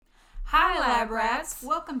Lab Rats.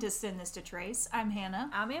 Welcome to Send This to Trace. I'm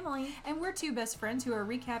Hannah. I'm Emily. And we're two best friends who are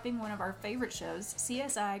recapping one of our favorite shows,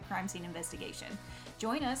 CSI Crime Scene Investigation.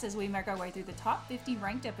 Join us as we make our way through the top 50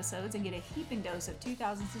 ranked episodes and get a heaping dose of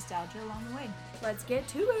 2000s nostalgia along the way. Let's get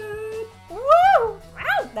to it. Woo! Ow!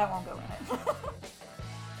 That won't go in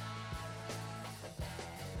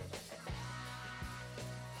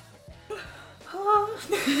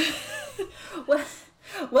it.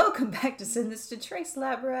 Welcome back to Send This to Trace,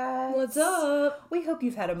 Lab Rats. What's up? We hope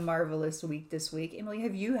you've had a marvelous week this week. Emily,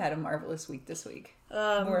 have you had a marvelous week this week?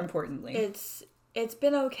 More importantly. It's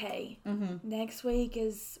been okay. Mm-hmm. Next week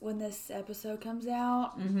is when this episode comes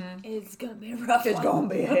out. Mm-hmm. It's going to be a rough one. It's going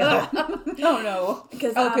to be Oh, no.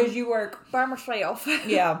 Because you work. By myself.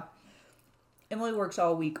 Yeah. Emily works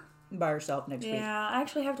all week by herself next week. Yeah, I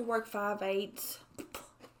actually have to work 5/8.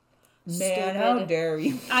 Man, Stupid. how dare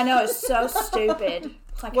you. I know, it's so stupid.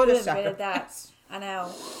 Like, What who a invented sacrifice. that? I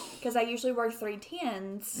know. Because I usually work 3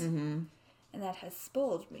 10s. Mm-hmm. And that has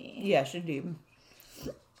spoiled me. Yes, indeed.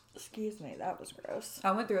 Excuse me, that was gross.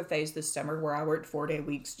 I went through a phase this summer where I worked 4-day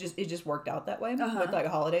weeks. It just worked out that way with like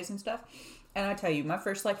holidays and stuff. And I tell you, my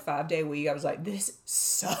first 5-day week, I was like, this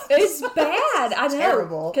sucks. It's bad. I know.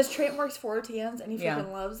 Terrible. Because Trent works 4 10s and he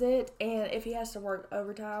freaking loves it. And if he has to work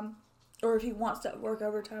overtime, or if he wants to work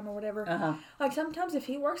overtime or whatever, like sometimes if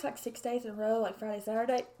he works 6 days in a row, like Friday,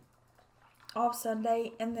 Saturday, off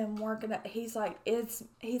Sunday, and then working, he's like, I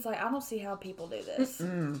don't see how people do this.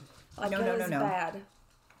 Like, No. bad.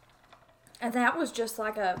 And that was just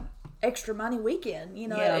like a extra money weekend. You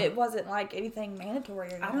know, it wasn't like anything mandatory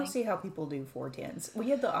or anything. I don't see how people do 4-10s.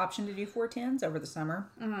 We had the option to do 4-10s over the summer.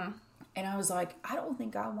 Mm-hmm. And I was like, I don't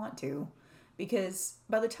think I want to. Because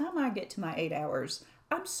by the time I get to my 8 hours,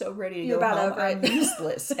 I'm so ready to go home. I'm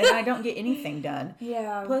useless. And I don't get anything done.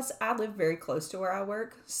 Yeah. Plus, I live very close to where I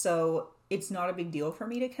work. So it's not a big deal for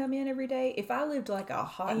me to come in every day. If I lived a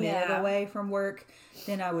hot minute away from work,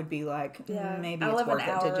 then I would be like, maybe it's worth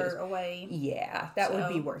it to just away. Yeah, that would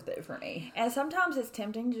be worth it for me. And sometimes it's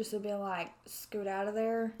tempting just to be like, scoot out of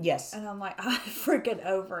there. Yes. And I'm like, I'm freaking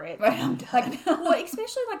over it. I'm done. Well,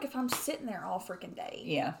 especially if I'm sitting there all freaking day.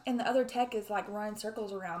 Yeah. And the other tech is running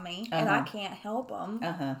circles around me, and I can't help them.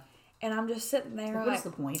 And I'm just sitting there What's the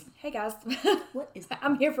point? Hey guys, What is that?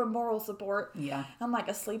 I'm here for moral support. Yeah. I'm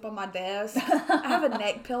asleep on my desk. I have a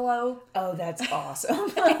neck pillow. Oh, that's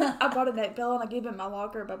awesome. I bought a neck pillow and I keep it in my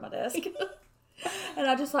locker above my desk. And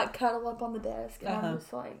I just cuddle up on the desk and I'm just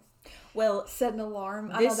set an alarm.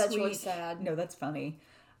 I know that's really sad. No, that's funny.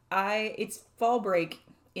 It's fall break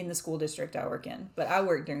in the school district I work in, but I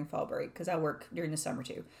work during fall break because I work during the summer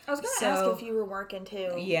too. I was going to ask if you were working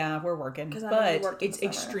too. Yeah, we're working, but it's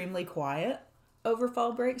extremely quiet over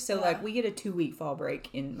fall break. So we get a 2-week fall break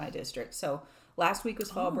in my district. So last week was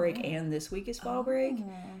fall break and this week is fall break.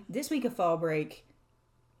 This week of fall break,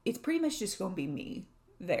 it's pretty much just going to be me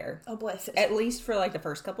there. Oh, bless it. At least for the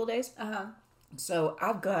first couple days. So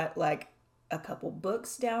I've got a couple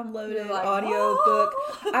books downloaded, audio book.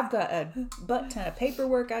 I've got a butt ton of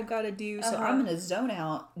paperwork I've got to do. So I'm going to zone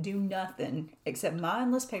out, do nothing except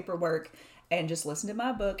mindless paperwork and just listen to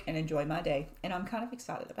my book and enjoy my day. And I'm kind of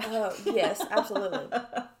excited about it. Oh, yes, absolutely.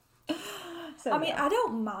 I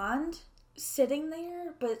don't mind sitting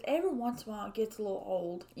there, but every once in a while it gets a little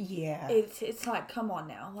old. Yeah. It's come on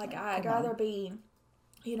now. I'd rather be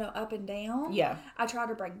up and down. Yeah. I try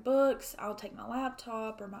to bring books. I'll take my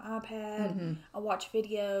laptop or my iPad. I'll watch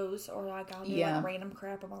videos or I'll do random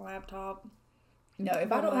crap on my laptop. No,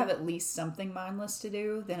 if I don't have at least something mindless to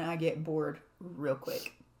do, then I get bored real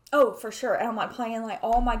quick. Oh, for sure. And I'm playing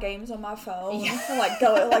all my games on my phone. Yeah.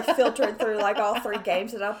 Filtering through all 3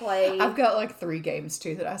 games that I play. I've got 3 games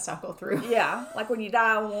too that I cycle through. Yeah. When you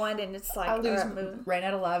die on one and it's I ran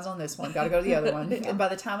out of lives on this one. Got to go to the other one. And by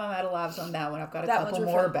the time I'm out of lives on that one, I've got a couple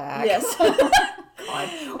more back. Yes.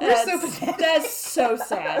 God. We're so pathetic. That's so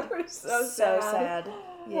sad. We're so sad.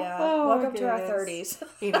 Yeah. Welcome to our 30s.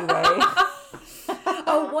 Anyway.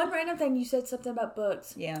 Oh, one random thing. You said something about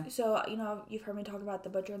books. Yeah. So, you've heard me talk about The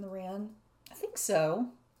Butcher and the Wren. I think so.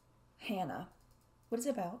 Hannah. What is it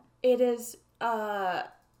about? It is,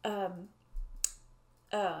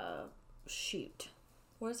 shoot.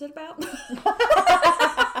 What is it about?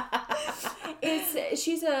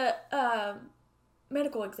 She's a,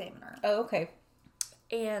 medical examiner. Oh, okay.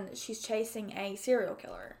 And she's chasing a serial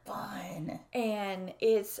killer. Fun. And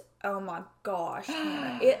it's, oh my gosh,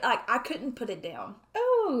 Hannah. I couldn't put it down.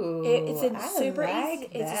 Oh, it's a super easy.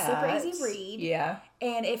 It's a super easy read. Yeah.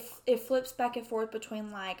 And it flips back and forth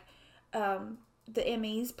between the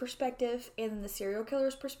ME's perspective and the serial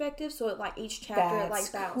killer's perspective. So each chapter That's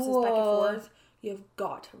bounces cool. back and forth. You've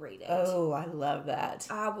got to read it. Oh, I love that.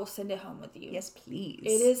 I will send it home with you. Yes, please.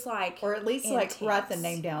 It is like, or at least intense. like write the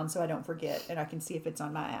name down so I don't forget and I can see if it's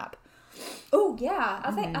on my app. Oh yeah,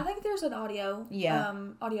 I think there's an audio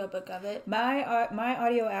book of it. My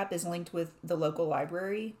audio app is linked with the local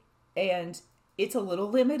library, and it's a little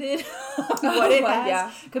limited what it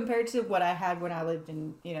has compared to what I had when I lived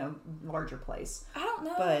in larger place. I don't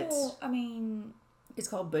know, but I mean, it's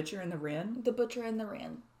called Butcher and the Wren. The Butcher and the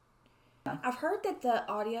Wren. I've heard that the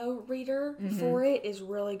audio reader for it is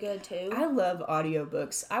really good too. I love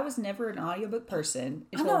audiobooks. I was never an audiobook person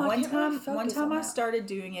until one time I started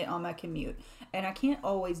doing it on my commute. And I can't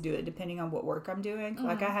always do it depending on what work I'm doing.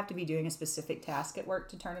 Like I have to be doing a specific task at work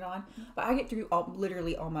to turn it on. But I get through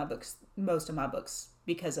literally all my books, most of my books,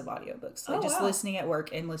 because of audiobooks. Like listening at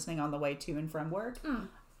work and listening on the way to and from work.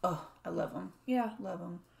 Oh, I love them. Yeah. Love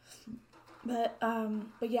them. But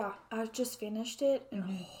yeah, I just finished it and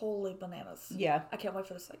holy bananas. Yeah. I can't wait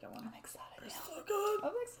for the second one. I'm excited. It's so good.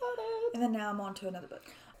 I'm excited. And then now I'm on to another book.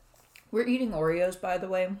 We're eating Oreos, by the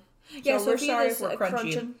way. Yeah, so we're sorry if we're crunchy.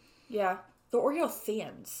 Crunching. Yeah. The Oreo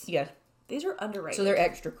Thins. Yeah. These are underrated. So they're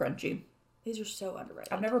extra crunchy. These are so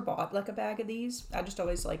underrated. I've never bought like a bag of these. I just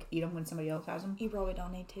always like eat them when somebody else has them. You probably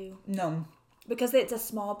don't need to. No. Because it's a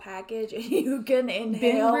small package and you can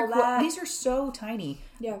inhale that. These are so tiny.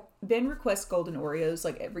 Yeah. Ben requests golden Oreos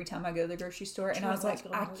like every time I go to the grocery store. And I was like,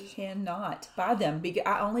 I cannot buy them. Because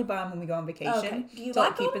I only buy them when we go on vacation. Okay. Do you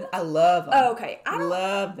like them? I love them. Oh, okay. I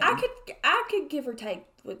love them. I could give or take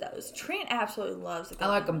with those. Trent absolutely loves the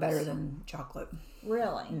golden I like them better than chocolate.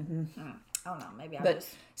 Really? Mm-hmm. I don't know. Maybe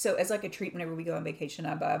So as like a treat, whenever we go on vacation,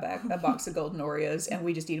 I buy a box of golden Oreos, and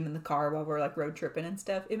we just eat them in the car while we're like road tripping and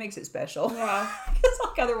stuff. It makes it special. Yeah. Because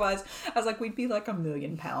like otherwise, I was like, we'd be like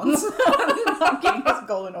 1,000,000 pounds not getting us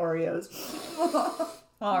golden Oreos.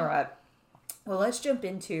 All right. Well, let's jump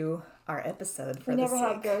into our episode for this week. We never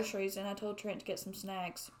have groceries, and I told Trent to get some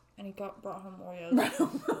snacks, and he brought home Oreos.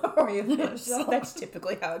 Oreos. That's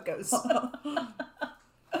typically how it goes.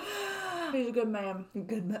 He's a good man.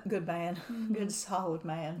 Good man. Mm-hmm. Good, solid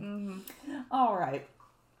man. Mm-hmm. All right.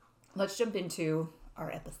 Let's jump into our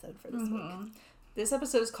episode for this week. This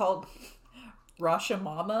episode is called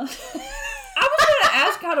Rashomama. I was going to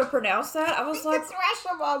ask how to pronounce that. I was like... It's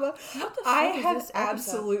Rashomama. I have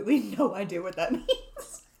absolutely no idea what that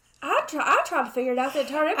means. I tried to figure it out the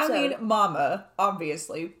entire episode. I mean, mama,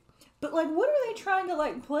 obviously. But, like, what are they trying to,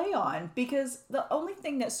 like, play on? Because the only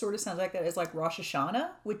thing that sort of sounds like that is, like, Rosh Hashanah,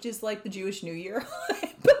 which is, like, the Jewish New Year.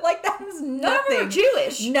 But, like, that is nothing. They're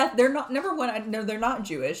Jewish. No, they're not. Number one, no, they're not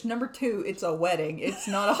Jewish. Number two, it's a wedding. It's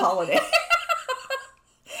not a holiday.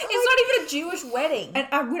 It's not even a Jewish wedding.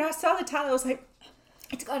 And when I saw the title, I was like,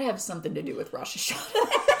 it's got to have something to do with Rosh Hashanah.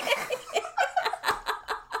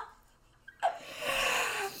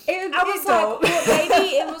 I was like, well,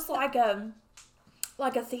 maybe it was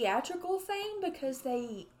like a theatrical thing because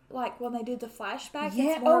they when they did the flashback.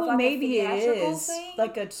 Yeah, it's more of like maybe a theatrical it is thing.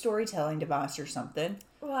 like a storytelling device or something.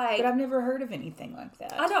 Like, but I've never heard of anything like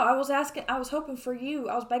that. I know. I was hoping for you.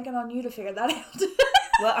 I was banking on you to figure that out.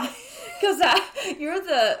 Well, because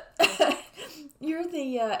you're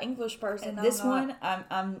the English person. And this one,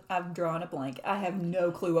 I'm drawing a blank. I have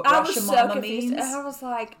no clue what Rashomama means. And I was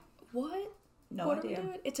like, what? No what idea. Are we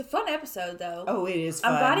doing? It's a fun episode, though. Oh, it is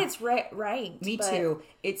fun. I'm glad it's ranked. Me too.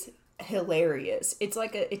 It's hilarious. It's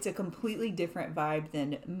like it's a completely different vibe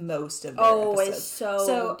than most of their episodes. It's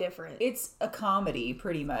so different. It's a comedy,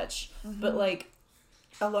 pretty much. But, like,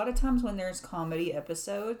 a lot of times when there's comedy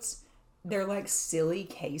episodes, they're, like, silly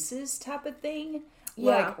cases type of thing.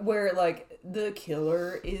 Yeah. Like, where, like, the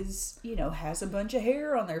killer is, has a bunch of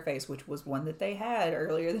hair on their face, which was one that they had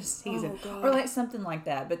earlier this season. Oh, God. Or, like, something like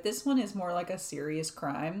that. But this one is more like a serious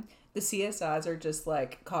crime. The CSIs are just,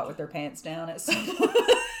 like, caught with their pants down at some point.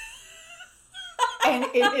 And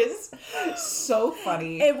it is so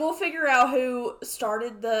funny. And we'll figure out who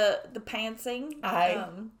started the pantsing. I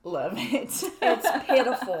love it. It's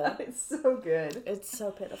pitiful. It's so good. It's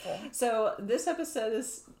so pitiful. So this episode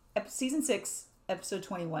is season 6, episode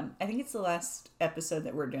 21. I think it's the last episode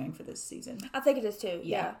that we're doing for this season. I think it is too.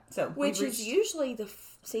 Yeah. So which is usually the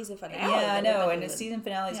season finale. Yeah, I know. And the season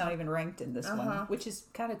finale is not even ranked in this one, which is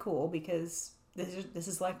kind of cool because this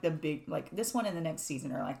is like the big, like this one and the next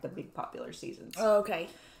season are like the big popular seasons. Oh, okay.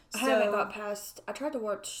 I haven't got past. I tried to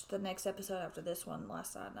watch the next episode after this one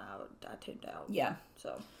last night, and I tuned out. Yeah.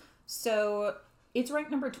 So it's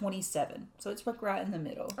ranked number 27. So it's like right in the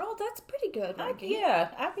middle. Oh, that's pretty good. I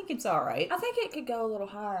think it's all right. I think it could go a little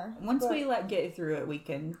higher. Once we get through it, we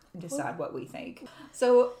can decide what we think.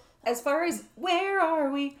 So as far as where are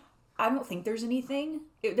we? I don't think there's anything.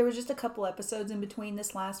 There was just a couple episodes in between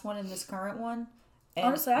this last one and this current one. And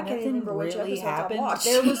honestly, I can't even remember which episodes I watched.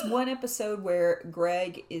 There was one episode where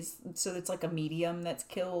Greg is, so it's like a medium that's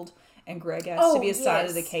killed, and Greg has to be assigned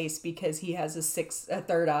to the case because he has a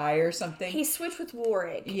third eye or something. He switched with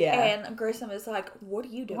Warwick. Yeah. And Grissom is like, what are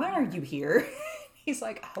you doing? Why are you here? He's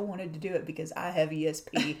like, I wanted to do it because I have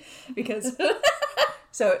ESP. Because,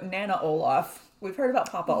 so Nana Olaf. We've heard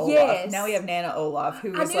about Papa Olaf. Yes. Now we have Nana Olaf,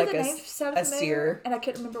 who is like a seer. And I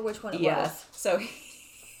couldn't remember which one it was. Yeah. So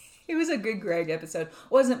it was a good Greg episode.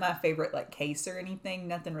 Wasn't my favorite like case or anything.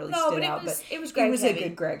 Nothing really stood out. But it was Greg. It was a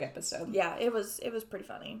good Greg episode. Yeah, it was pretty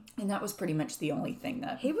funny. And that was pretty much the only thing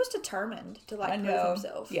that he was determined to like prove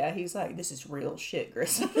himself. Yeah, he's like, this is real shit,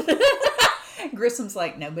 Grissom. Grissom's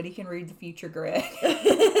like, nobody can read the future, Greg.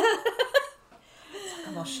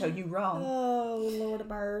 I'm gonna show you wrong. Oh, Lord of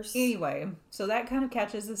mercy. Anyway, so that kind of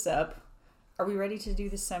catches us up. Are we ready to do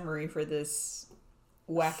the summary for this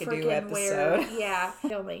wackadoo episode? Weird. Yeah,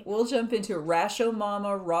 tell me. We'll jump into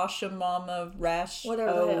Rashomama,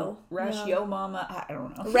 whatever the hell. Rashomama, I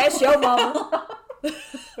don't know. Rashomama.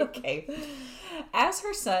 Okay. As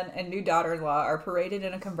her son and new daughter-in-law are paraded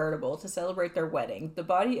in a convertible to celebrate their wedding, the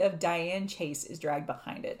body of Diane Chase is dragged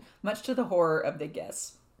behind it, much to the horror of the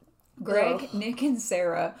guests. Greg, Nick, and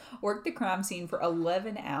Sarah worked the crime scene for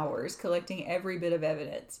 11 hours, collecting every bit of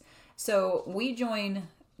evidence. So we join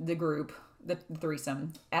the group, the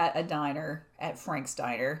threesome, at a diner, at Frank's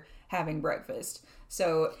Diner, having breakfast.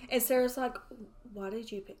 So, and Sarah's like, why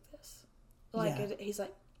did you pick this? Like, he's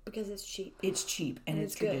like, because it's cheap. It's cheap, and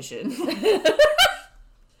it's tradition.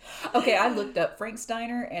 Okay, I looked up Frank's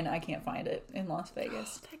Diner, and I can't find it in Las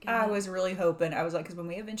Vegas. I was really hoping. I was like, because when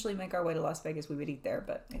we eventually make our way to Las Vegas, we would eat there,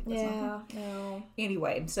 but it was not. No.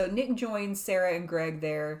 Anyway, so Nick joins Sarah and Greg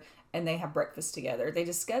there, and they have breakfast together. They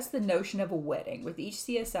discuss the notion of a wedding, with each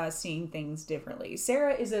CSI seeing things differently.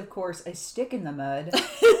 Sarah is, of course, a stick in the mud,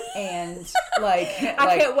 and I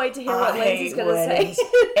can't wait to hear what Lindsay's going to say.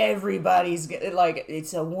 Everybody's like,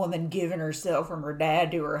 it's a woman giving herself from her dad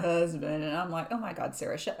to her husband, and I'm like, oh my God,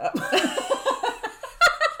 Sarah, shut up.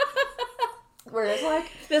 Where it's like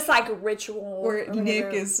this ritual where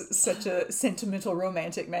Nick is such a sentimental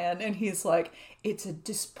romantic man, and he's like, it's a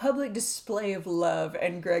public display of love,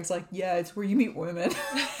 and Greg's like, yeah, it's where you meet women.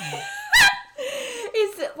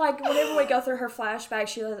 It's like whenever we go through her flashback,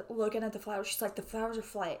 she's looking at the flowers, she's like, the flowers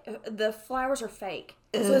are fake.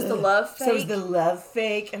 So is the love fake? So is the love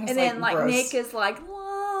fake? And then gross. Nick is like,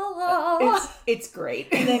 la la la. It's great.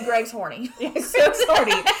 And then Greg's horny. Yeah, Greg's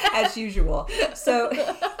horny as usual. So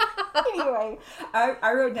anyway,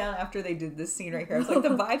 I wrote down after they did this scene right here, I was like, the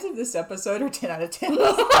vibes of this episode are 10 out of 10.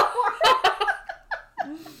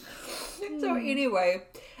 So anyway,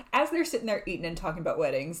 as they're sitting there eating and talking about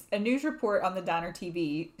weddings, a news report on the diner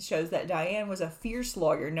TV shows that Diane was a fierce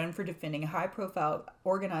lawyer known for defending high-profile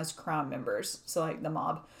organized crime members, so like the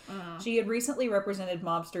mob. She had recently represented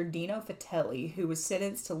mobster Dino Fatelli, who was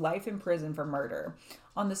sentenced to life in prison for murder.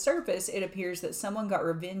 On the surface, it appears that someone got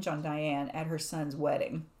revenge on Diane at her son's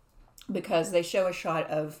wedding, because they show a shot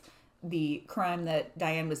of the crime that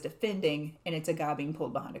Diane was defending, and it's a guy being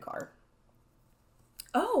pulled behind a car.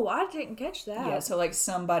 Oh, I didn't catch that. Yeah, so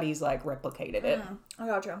somebody's replicated it. I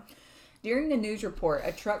gotcha. During the news report,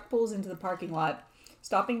 a truck pulls into the parking lot,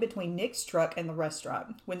 stopping between Nick's truck and the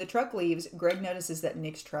restaurant. When the truck leaves, Greg notices that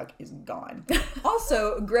Nick's truck is gone.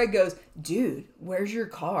 Also, Greg goes, dude, where's your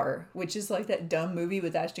car? Which is like that dumb movie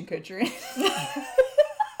with Ashton Kutcher in it. And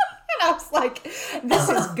I was like, this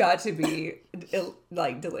has got to be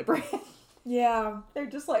deliberate. Yeah. They're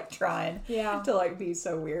just trying to be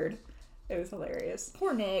so weird. It was hilarious.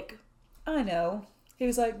 Poor Nick. I know. He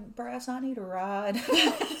was like, Brass, I need a ride.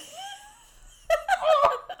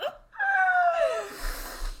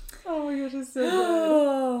 Oh my gosh, it's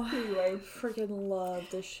so good. Anyway. Freaking love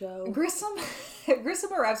this show.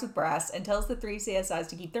 Grissom arrives with Brass and tells the three CSIs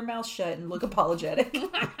to keep their mouths shut and look apologetic.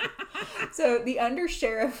 So the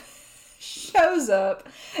undersheriff shows up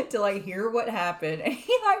to hear what happened, and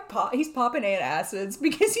he's popping antacids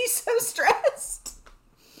because he's so stressed.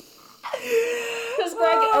 Because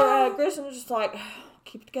Grissom was just like,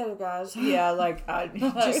 keep it together, guys. Yeah,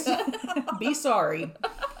 just be sorry.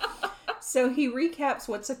 So he recaps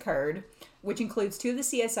what's occurred, which includes 2 of the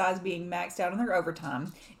CSIs being maxed out on their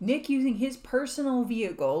overtime, Nick using his personal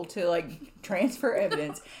vehicle to transfer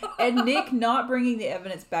evidence, and Nick not bringing the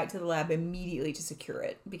evidence back to the lab immediately to secure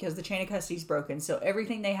it because the chain of custody is broken, so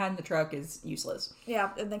everything they had in the truck is useless. Yeah,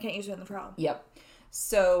 and they can't use it in the trial. Yep.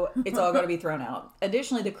 So it's all got to be thrown out.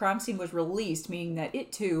 Additionally, the crime scene was released, meaning that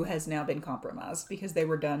it too has now been compromised because they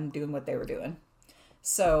were done doing what they were doing.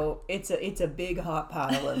 So it's a big hot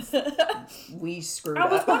pile of we screwed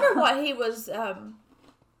up. I was wondering what he was,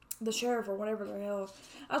 the sheriff or whatever the hell.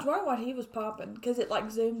 I was wondering what he was popping because it like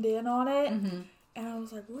zoomed in on it, and I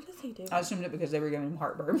was like, "What is he doing?" I assumed it because they were giving him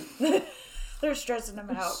heartburn. They're stressing him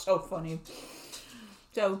out. So funny.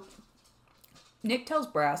 So Nick tells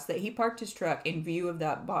Brass that he parked his truck in view of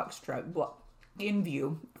that box truck, in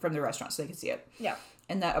view from the restaurant so they could see it. Yeah.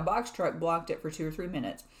 And that a box truck blocked it for 2 or 3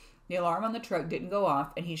 minutes. The alarm on the truck didn't go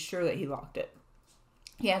off, and he's sure that he locked it.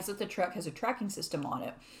 He adds that the truck has a tracking system on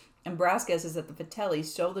it, and Brass guesses that the Vitelli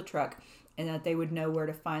stole the truck and that they would know where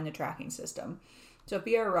to find the tracking system.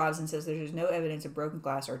 Sophia arrives and says there's no evidence of broken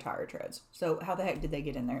glass or tire treads. So how the heck did they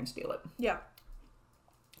get in there and steal it? Yeah.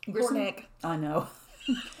 Grissom, Poor Nick. I know.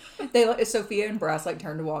 Sophia and Brass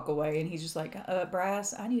turn to walk away, and he's just like,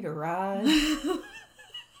 Brass, I need a ride.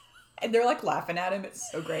 And they're laughing at him.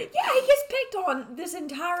 It's so great. Yeah, he gets picked on this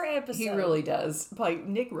entire episode. He really does.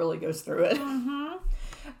 Nick really goes through it. Mm-hmm.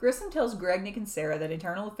 Grissom tells Greg, Nick, and Sarah that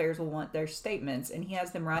Internal Affairs will want their statements, and he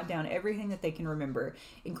has them write down everything that they can remember,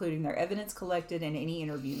 including their evidence collected and any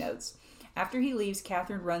interview notes. After he leaves,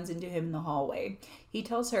 Catherine runs into him in the hallway. He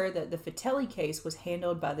tells her that the Vitelli case was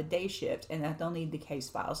handled by the day shift and that they'll need the case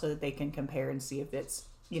file so that they can compare and see if it's,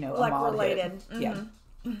 a mod related. Hit. Yeah.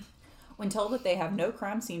 When told that they have no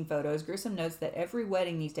crime scene photos, Grissom notes that every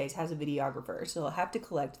wedding these days has a videographer, so they'll have to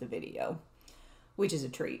collect the video, which is a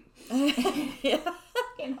treat. Yeah.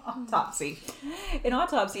 In autopsy,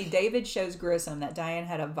 David shows Grissom that Diane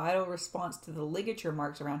had a vital response to the ligature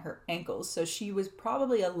marks around her ankles, so she was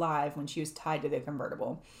probably alive when she was tied to the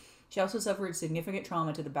convertible. She also suffered significant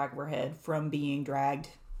trauma to the back of her head from being dragged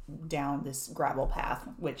down this gravel path,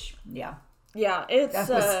 which, yeah. Yeah, it's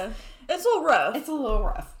a little rough. It's a little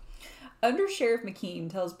rough. Under Sheriff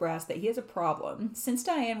McKean tells Brass that he has a problem. Since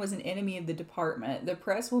Diane was an enemy of the department, the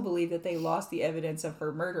press will believe that they lost the evidence of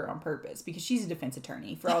her murder on purpose because she's a defense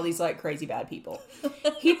attorney for all these crazy bad people.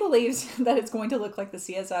 He believes that it's going to look like the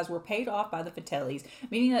CSIs were paid off by the Vitellis,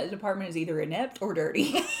 meaning that the department is either inept or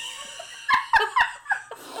dirty.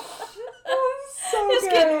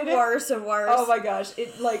 It's getting worse and worse. Oh my gosh.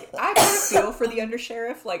 I kind of feel for the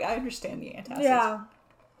undersheriff. I understand the antacids. Yeah.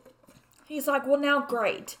 He's like, well, now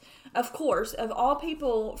great. Of course, of all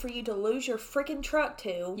people for you to lose your freaking truck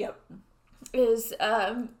to, yep, is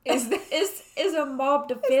a mob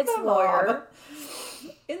defense lawyer.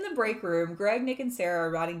 In the break room, Greg, Nick, and Sarah are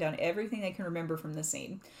writing down everything they can remember from the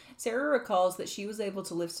scene. Sarah recalls that she was able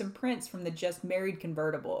to lift some prints from the just married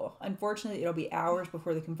convertible. Unfortunately, it'll be hours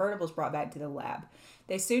before the convertible is brought back to the lab.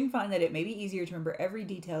 They soon find that it may be easier to remember every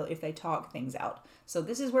detail if they talk things out. So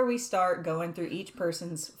this is where we start going through each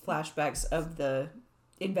person's flashbacks of the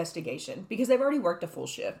investigation, because they've already worked a full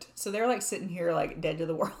shift. So they're sitting here dead to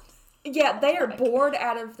the world. Yeah, they are bored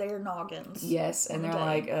out of their noggins. Yes, and they're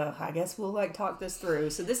I guess we'll talk this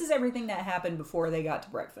through. So this is everything that happened before they got to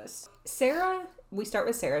breakfast. We start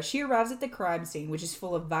with Sarah. She arrives at the crime scene, which is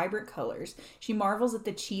full of vibrant colors. She marvels at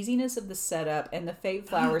the cheesiness of the setup and the fake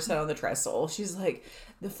flowers set on the trestle. She's like,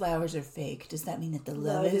 the flowers are fake. Does that mean that the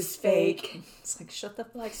love is fake? It's shut the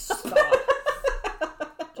stop.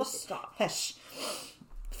 Just stop. Hush.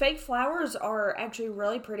 Fake flowers are actually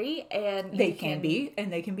really pretty, and they can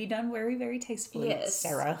be done very, very tastefully. Yes,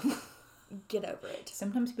 Sarah. Get over it.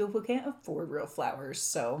 Sometimes people can't afford real flowers,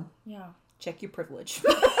 so yeah, check your privilege.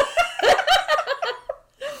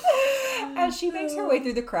 As she makes her way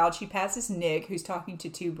through the crowd, she passes Nick, who's talking to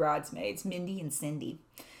 2 bridesmaids, Mindy and Cindy.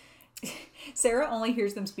 Sarah only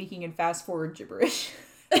hears them speaking in fast forward gibberish.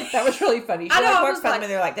 That was really funny. She walks past them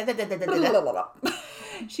and they're like, da, da, da, da, da, da.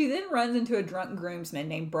 She then runs into a drunk groomsman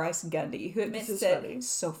named Bryce Gundy, who admits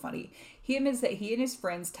so funny. He admits that he and his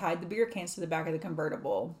friends tied the beer cans to the back of the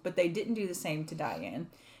convertible, but they didn't do the same to Diane.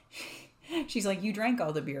 She's like, you drank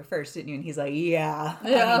all the beer first, didn't you? And he's like, yeah.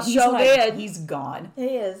 Yeah, sure did. He's gone. He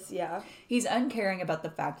is, yeah. He's uncaring about the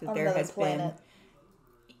fact that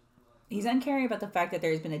He's uncaring about the fact that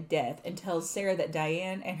there has been a death and tells Sarah that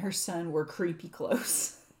Diane and her son were creepy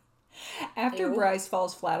close. After Bryce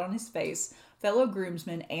falls flat on his face, fellow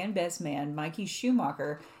groomsman and best man Mikey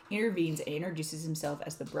Schumacher intervenes and introduces himself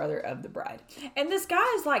as the brother of the bride. And this guy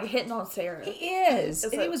is hitting on Sarah. He is.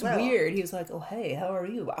 And it was weird. He was like, oh, hey, how are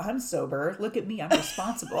you? I'm sober. Look at me. I'm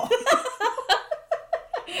responsible.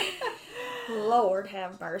 Lord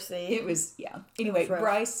have mercy. It was, yeah. Anyway,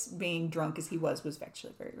 Bryce, being drunk as he was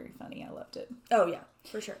actually very, very funny. I loved it. Oh, yeah,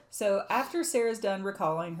 for sure. So after Sarah's done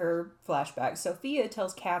recalling her flashback, Sophia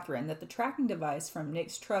tells Catherine that the tracking device from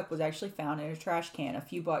Nick's truck was actually found in a trash can a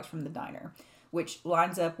few blocks from the diner, which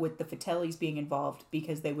lines up with the Vitellis being involved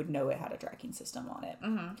because they would know it had a tracking system on it.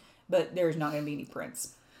 Mm-hmm. But there's not going to be any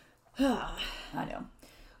prints. I know.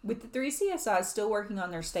 With the three CSIs still working on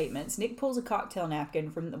their statements, Nick pulls a cocktail napkin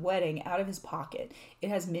from the wedding out of his pocket. It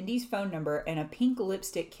has Mindy's phone number and a pink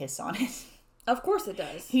lipstick kiss on it. Of course it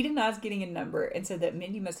does. He denies getting a number and said that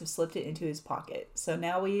Mindy must have slipped it into his pocket. So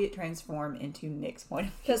now we transform into Nick's point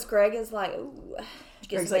of view. Because Greg is like, ooh.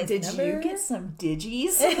 Greg's like, did you get some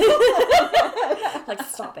digis? Like,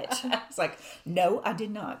 stop it. It's like, no, I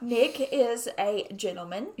did not. Nick is a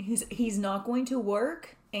gentleman. He's not going to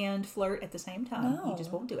work and flirt at the same time. No. He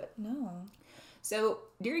just won't do it. No. So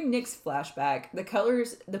during Nick's flashback, the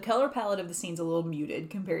color palette of the scene's a little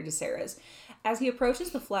muted compared to Sarah's. As he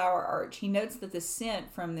approaches the flower arch, he notes that the scent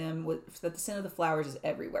of the flowers is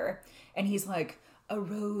everywhere, and he's like, "A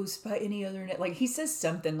rose by any other name." Like he says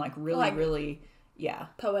something like really, yeah,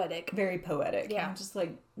 poetic, very poetic. Yeah, and I'm just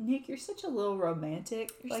like, Nick, you're such a little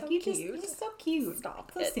romantic. You're like so you're cute. just so cute.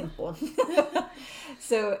 Stop so it. Simple.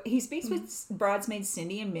 So he speaks with bridesmaids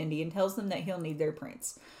Cindy and Mindy and tells them that he'll need their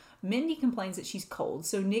prints. Mindy complains that she's cold,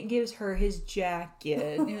 so Nick gives her his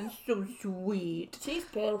jacket. It's so sweet. She's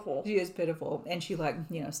pitiful. She is pitiful. And she,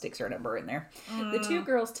 sticks her number in there. The two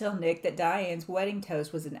girls tell Nick that Diane's wedding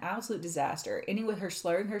toast was an absolute disaster, ending with her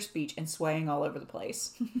slurring her speech and swaying all over the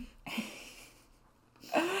place.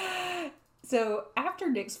 So,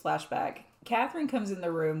 after Nick's flashback, Catherine comes in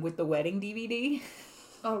the room with the wedding DVD.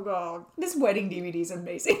 Oh, God. This wedding DVD is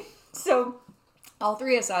amazing. So, all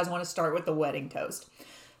three SIs want to start with the wedding toast.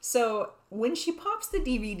 So, when she pops the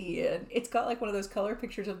DVD in, it's got like one of those color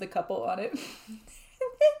pictures of the couple on it. It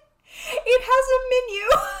has a menu.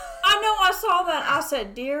 I know, I saw that. I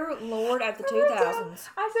said, dear Lord, at the 2000s.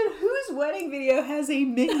 I said, whose wedding video has a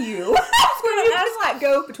menu? Where you can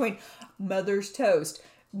go between mother's toast,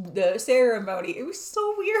 the ceremony. It was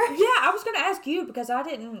so weird. Yeah, I was going to ask you because I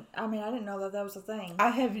didn't know that was a thing. I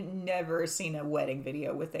have never seen a wedding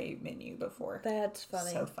video with a menu before. That's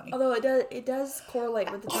funny. So funny. Although it does correlate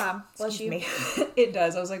with the time. Bless you. Me. It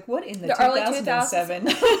does. I was like, what in the early 2007?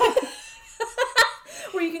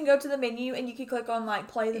 Where you can go to the menu and you can click on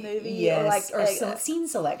play the movie. Yes, or scene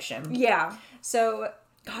selection. Yeah. So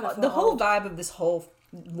the whole vibe of this whole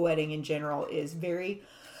wedding in general is very...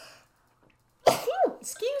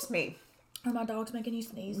 Excuse me. Are my dogs making you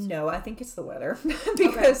sneeze? No, I think it's the weather.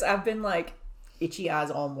 Because I've been itchy eyes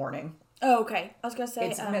all morning. Oh, okay. I was going to say...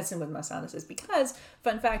 It's messing with my sinuses because,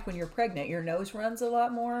 fun fact, when you're pregnant, your nose runs a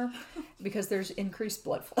lot more because there's increased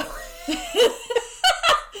blood flow.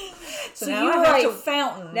 So now you're a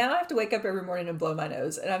fountain. Now I have to wake up every morning and blow my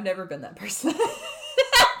nose, and I've never been that person.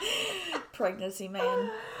 Pregnancy,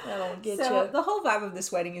 man. That'll get you. So the whole vibe of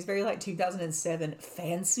this wedding is very 2007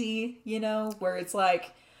 fancy, where it's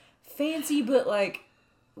fancy but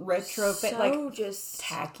retro, just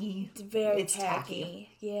tacky. It's very tacky.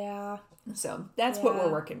 Yeah. So that's what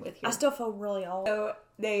we're working with here. I still feel really old. So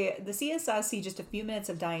the CSI see just a few minutes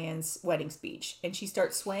of Diane's wedding speech, and she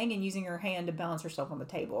starts swaying and using her hand to balance herself on the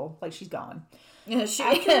table, like she's gone. She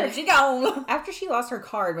gone. After she lost her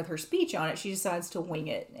card with her speech on it, she decides to wing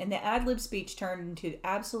it, and the ad-lib speech turned into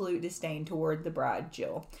absolute disdain toward the bride,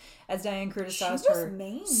 Jill. As Diane criticized her,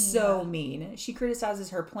 mean. So mean. She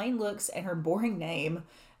criticizes her plain looks and her boring name.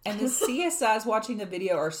 And the CSIs watching the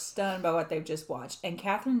video are stunned by what they've just watched. And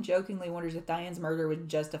Catherine jokingly wonders if Diane's murder was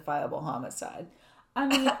justifiable homicide. I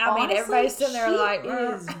mean, honestly, everybody's sitting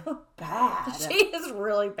there is bad. She is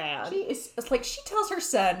really bad. She is. It's she tells her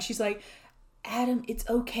son, she's like, Adam, it's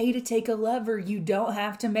okay to take a lover. You don't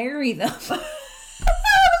have to marry them. I was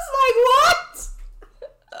like, what?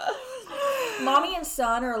 Mommy and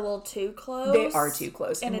son are a little too close. They are too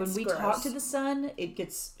close. And when we gross. talk to the son, it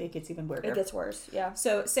gets even weirder. It gets worse, yeah.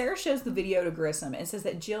 So Sarah shows the video to Grissom and says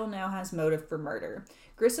that Jill now has motive for murder.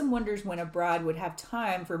 Grissom wonders when a bride would have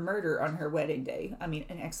time for murder on her wedding day. I mean,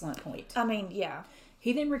 an excellent point. I mean, yeah.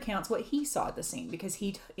 He then recounts what he saw at the scene because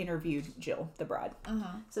he interviewed Jill, the bride.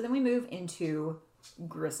 So then we move into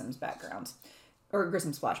Grissom's background. Or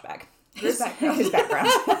Grissom's flashback. His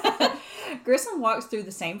background. Grissom walks through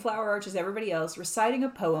the same flower arch as everybody else, reciting a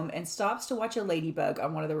poem, and stops to watch a ladybug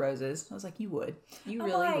on one of the roses. I was like, you would. You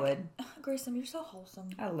really would. Grissom, you're so wholesome.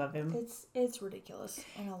 I love him. It's ridiculous,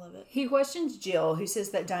 and I love it. He questions Jill, who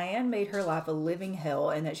says that Diane made her life a living hell,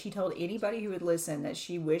 and that she told anybody who would listen that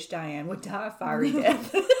she wished Diane would die a fiery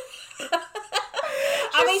death.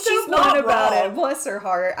 I mean, she's not about it. Bless her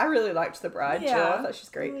heart. I really liked the bride, Jill. I thought she's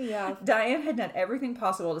great. Yeah. Diane had done everything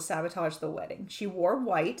possible to sabotage the wedding. She wore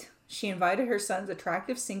white. She invited her son's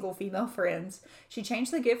attractive single female friends. She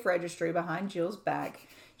changed the gift registry behind Jill's back.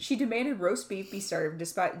 She demanded roast beef be served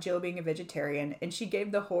despite Jill being a vegetarian, and she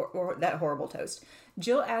gave that horrible toast.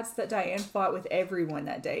 Jill adds that Diane fought with everyone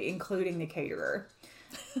that day, including the caterer.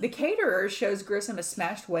 The caterer shows Grissom a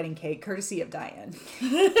smashed wedding cake courtesy of Diane.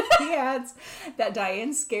 He adds that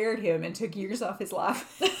Diane scared him and took years off his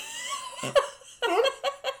life. He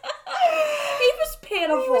was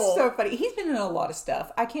pitiful. He was so funny. He's been in a lot of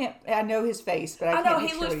stuff. I know his face, but I can't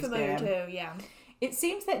he looks familiar too, yeah. It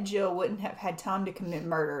seems that Jill wouldn't have had time to commit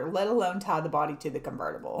murder, let alone tie the body to the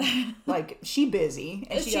convertible. Like, she busy,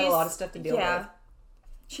 and she got a lot of stuff to deal with.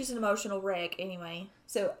 She's an emotional wreck, anyway.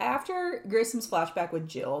 So, after Grissom's flashback with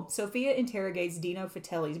Jill, Sophia interrogates Dino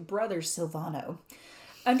Fatelli's brother, Silvano.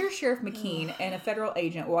 Under Sheriff McKean and a federal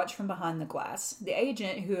agent watch from behind the glass. The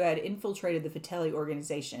agent, who had infiltrated the Fatelli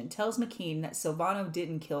organization, tells McKean that Silvano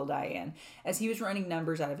didn't kill Diane, as he was running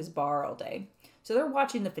numbers out of his bar all day. So they're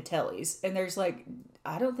watching the Fatellis, and there's like,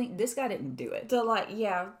 I don't think this guy didn't do it.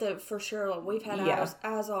 For sure. Like, we've had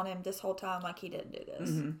eyes on him this whole time, like he didn't do this.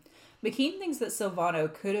 Mm-hmm. McKean thinks that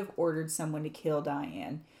Silvano could have ordered someone to kill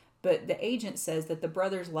Diane, but the agent says that the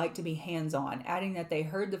brothers like to be hands-on, adding that they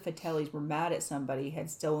heard the Fatellis were mad at somebody had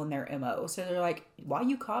stolen their MO. So they're like, why are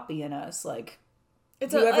you copying us? Like,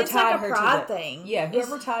 it's like a pride thing. Yeah,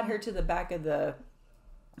 whoever tied her to the back of the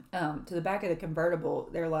convertible,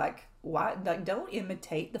 they're like, why? Like, don't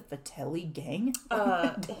imitate the Fatelli gang.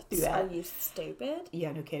 Don't do that. Are you stupid?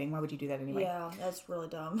 Yeah, no kidding. Why would you do that anyway? Yeah, that's really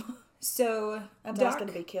dumb. So That's going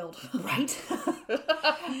to be killed. Right?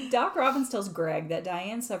 Doc Robbins tells Greg that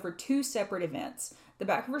Diane suffered 2 separate events. The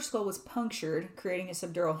back of her skull was punctured, creating a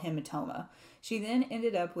subdural hematoma. She then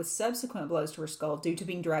ended up with subsequent blows to her skull due to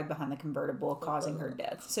being dragged behind the convertible, causing her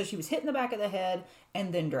death. So she was hit in the back of the head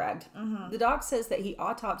and then dragged. Mm-hmm. The doc says that he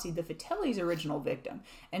autopsied the Fatelli's original victim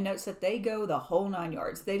and notes that they go the whole 9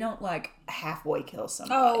 yards. They don't, like, halfway kill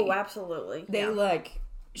somebody. Oh, absolutely. They,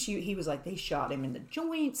 he was like, they shot him in the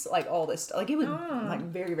joints, like, all this stuff. Like, it was, like,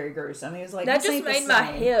 very, very gruesome. He was like, that just made my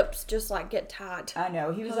hips just, like, get tight. I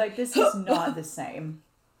know. He was like, this is not the same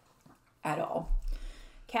at all.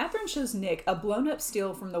 Catherine shows Nick a blown-up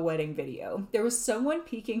still from the wedding video. There was someone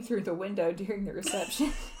peeking through the window during the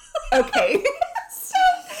reception. Okay. Stop.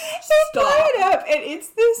 It up, and it's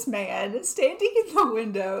this man standing in the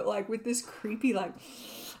window, like, with this creepy, like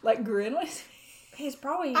grin on his face. He's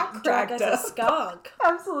probably drunk as a skunk.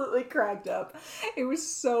 Absolutely cracked up. It was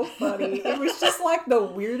so funny. It was just like the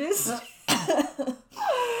weirdest.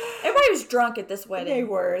 Everybody was drunk at this wedding. They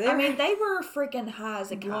were. They were freaking high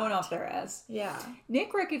as a kite. Blown off their ass. Yeah.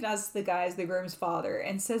 Nick recognizes the guy as the groom's father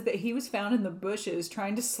and says that he was found in the bushes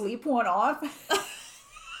trying to sleep one off.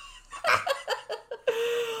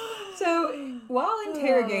 So, while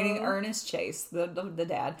interrogating Ernest Chase, the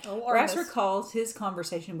dad, Brass recalls his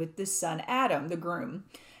conversation with his son, Adam, the groom.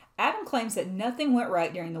 Adam claims that nothing went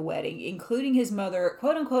right during the wedding, including his mother,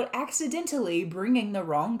 quote-unquote, accidentally bringing the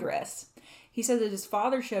wrong dress. He said that his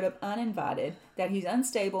father showed up uninvited, that he's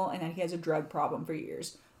unstable, and that he has a drug problem for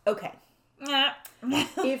years. Okay.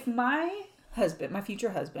 If my husband, my future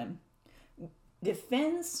husband,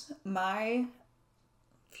 defends my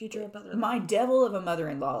devil of a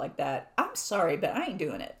mother-in-law like that, I'm sorry, but I ain't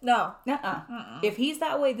doing it. No. If he's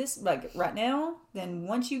that way right now, then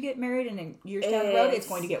once you get married and in years down the road, it's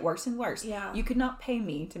going to get worse and worse. Yeah. You could not pay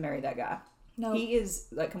me to marry that guy. No. He is,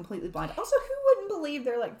 like, completely blind. Also, who wouldn't believe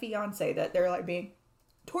their, like, fiance that they're, like, being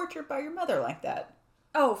tortured by your mother like that?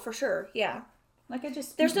 Oh, for sure. Yeah. Like,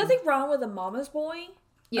 There's nothing wrong with a mama's boy.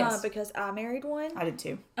 Yes. Because I married one. I did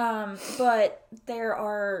too. But there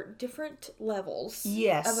are different levels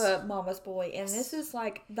of a mama's boy, and this is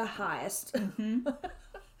like the highest. Mm-hmm.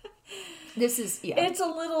 This is, It's a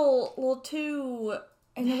little too...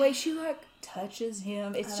 And the way she, like, touches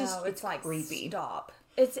him, it's it's like creepy. Stop.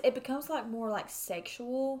 It becomes like more like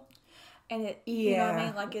sexual. And you know what I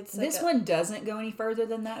mean? Like it's like this one doesn't go any further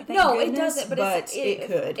than that. No, it doesn't. But it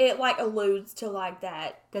could. It like alludes to like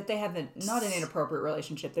that they have not an inappropriate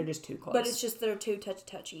relationship. They're just too close. But it's just they're too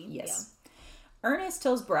touchy. Yes. Yeah. Ernest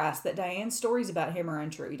tells Brass that Diane's stories about him are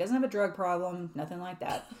untrue. He doesn't have a drug problem, nothing like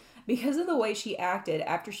that. Because of the way she acted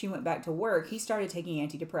after she went back to work, he started taking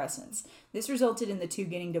antidepressants. This resulted in the two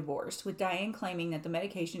getting divorced, with Diane claiming that the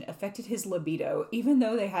medication affected his libido, even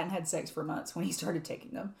though they hadn't had sex for months when he started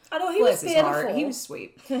taking them. I know, he was beautiful. He was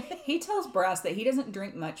sweet. He tells Brass that he doesn't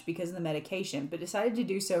drink much because of the medication, but decided to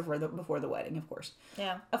do so before the wedding, of course.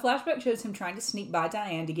 Yeah. A flashback shows him trying to sneak by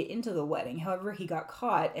Diane to get into the wedding. However, he got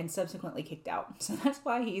caught and subsequently kicked out. So that's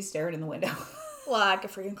why he's staring in the window. Like a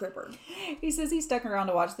freaking creeper. He says he stuck around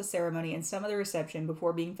to watch the ceremony and some of the reception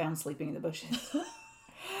before being found sleeping in the bushes.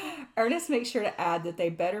 Ernest makes sure to add that they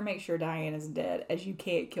better make sure Diane is dead, as you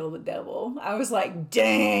can't kill the devil. I was like,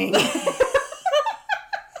 dang. This poor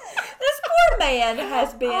man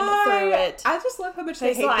has been through it. I just love how much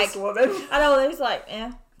they hate this woman. I know, he's like,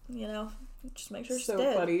 you know. Just make sure she's so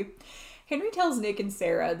dead. funny. Henry tells Nick and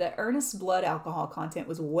Sarah that Ernest's blood alcohol content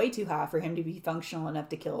was way too high for him to be functional enough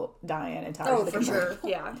to kill Diane and tie her to the convertible. Sure,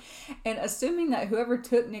 yeah. And assuming that whoever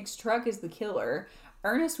took Nick's truck is the killer,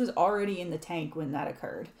 Ernest was already in the tank when that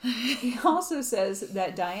occurred. He also says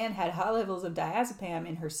that Diane had high levels of diazepam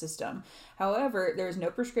in her system. However, there is no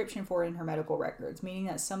prescription for it in her medical records, meaning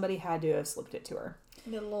that somebody had to have slipped it to her.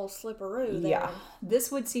 Get a little slipperoo there. Yeah.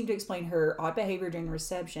 This would seem to explain her odd behavior during the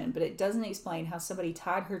reception, but it doesn't explain how somebody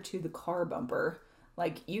tied her to the car bumper.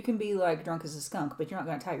 Like, you can be, like, drunk as a skunk, but you're not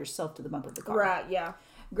going to tie yourself to the bumper of the car. Right, yeah.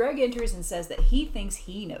 Greg enters and says that he thinks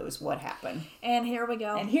he knows what happened. And here we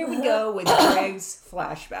go. And here we go with Greg's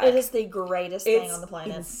flashback. It is the greatest thing on the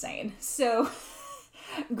planet. It's insane. So,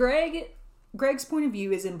 Greg's point of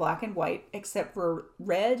view is in black and white, except for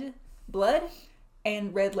red blood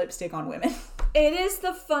and red lipstick on women. It is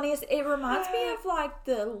the funniest. It reminds me of, like,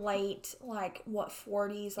 the late, like,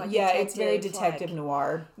 40s? Like, yeah, it's very detective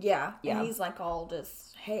noir. Yeah. And he's, like, all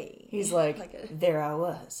just, hey. He's like there I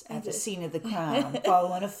was at the scene of the crime,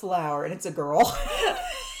 following a flower, and it's a girl. And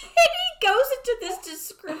he goes into this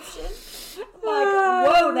description. I'm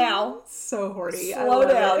like, whoa now. So horny. Slow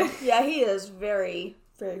down. Yeah, he is very,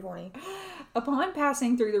 very horny. Upon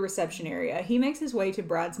passing through the reception area, he makes his way to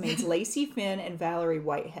bridesmaids Lacey Finn and Valerie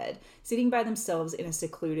Whitehead, sitting by themselves in a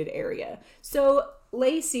secluded area. So,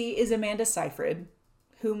 Lacey is Amanda Seyfried,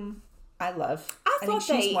 whom I love. I think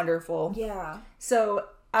she's wonderful. Yeah. So,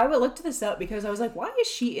 I looked this up because I was like, why is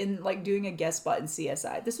she in, like, doing a guest spot in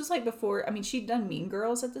CSI? This was, like, before, I mean, she'd done Mean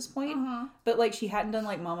Girls at this point, but, like, she hadn't done,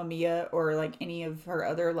 like, Mamma Mia or, like, any of her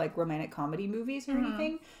other, like, romantic comedy movies or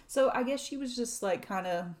anything. So, I guess she was just, like, kind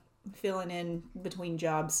of filling in between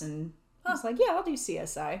jobs, and I was like, yeah, I'll do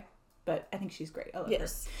CSI. But I think she's great. I love her.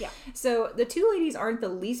 Yeah. So the two ladies aren't the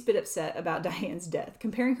least bit upset about Diane's death,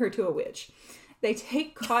 comparing her to a witch. They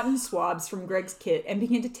take cotton swabs from Greg's kit and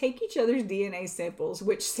begin to take each other's DNA samples,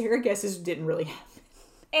 which Sarah guesses didn't really happen.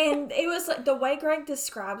 And it was like, the way Greg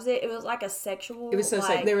describes it, it was like a sexual. It was so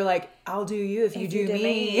like, they were like, I'll do you if you do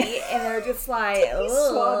me. And they're just like,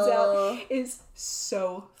 swabs out. It's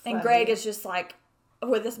so funny. And Greg is just like,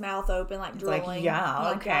 with his mouth open, like drooling. Like,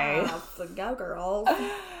 yeah, okay. Like, go, girl.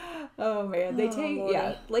 Oh, man.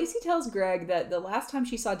 Lacey tells Greg that the last time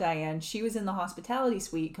she saw Diane, she was in the hospitality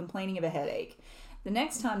suite complaining of a headache. The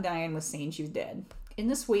next time Diane was seen, she was dead. In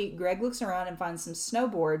the suite, Greg looks around and finds some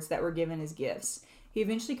snowboards that were given as gifts. He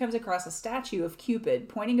eventually comes across a statue of Cupid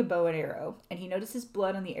pointing a bow and arrow, and he notices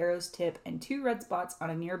blood on the arrow's tip and 2 red spots on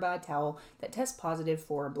a nearby towel that test positive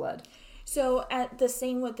for blood. So at the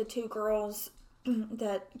scene with the 2 girls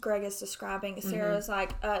that Greg is describing, Sarah's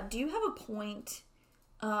like, do you have a point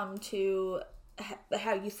to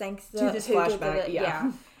how you think to this flashback? Yeah.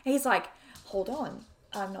 And he's like, hold on,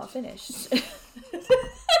 I'm not finished.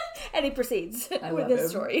 And he proceeds with his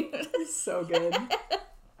story. So good.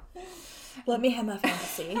 Let me have my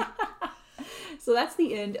fantasy. So that's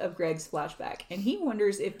the end of Greg's flashback, and he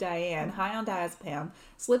wonders if Diane, high on diazepam,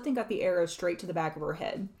 slipped and got the arrow straight to the back of her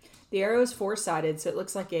head. The arrow is 4-sided, so it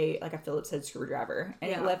looks like a Phillips head screwdriver, and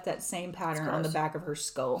it left that same pattern on the back of her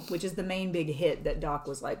skull, which is the main big hit that Doc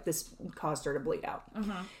was like, this caused her to bleed out.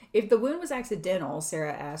 If the wound was accidental,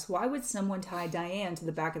 Sarah asks, why would someone tie Diane to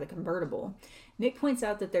the back of the convertible? Nick points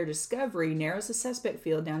out that their discovery narrows the suspect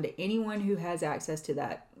field down to anyone who has access to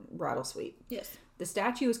that bridal suite. Yes. The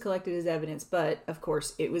statue was collected as evidence, but, of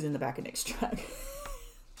course, it was in the back of Nick's truck.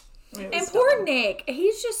 And poor Nick,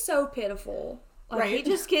 he's just so pitiful. Like, right.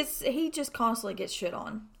 He just constantly gets shit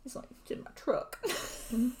on. It's like, it's in my truck.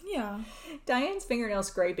 Yeah. Diane's fingernail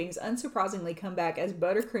scrapings unsurprisingly come back as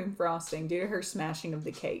buttercream frosting due to her smashing of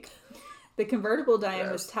the cake. The convertible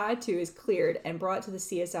Diane was tied to is cleared and brought to the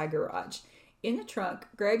CSI garage. In the trunk,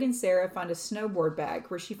 Greg and Sarah find a snowboard bag,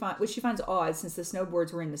 which she finds odd since the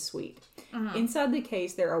snowboards were in the suite. Inside the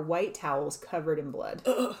case, there are white towels covered in blood.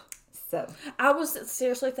 Ugh. So I was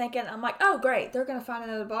seriously thinking, I'm like, oh great, they're gonna find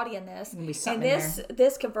another body in this, and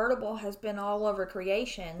this convertible has been all over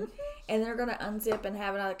creation, and they're gonna unzip and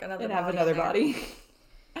have another body.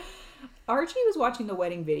 Archie was watching the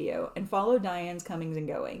wedding video and followed Diane's comings and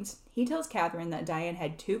goings. He tells Catherine that Diane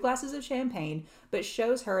had 2 glasses of champagne, but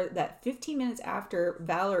shows her that 15 minutes after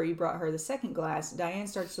Valerie brought her the second glass, Diane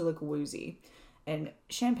starts to look woozy, and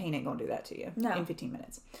champagne ain't gonna do that to you in 15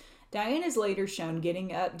 minutes. Diane is later shown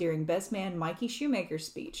getting up during best man Mikey Shoemaker's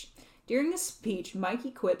speech. During the speech,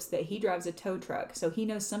 Mikey quips that he drives a tow truck, so he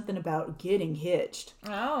knows something about getting hitched.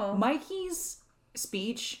 Oh. Mikey's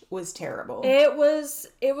speech was terrible. It was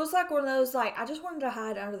like one of those, like, I just wanted to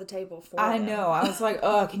hide under the table for him. I know. I was like,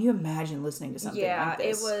 oh, can you imagine listening to something like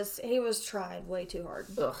this? Yeah, he was trying way too hard.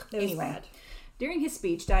 Ugh. It was bad. During his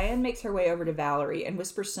speech, Diane makes her way over to Valerie and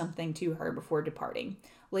whispers something to her before departing.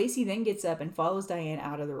 Lacey then gets up and follows Diane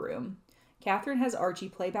out of the room. Catherine has Archie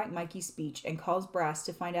play back Mikey's speech and calls Brass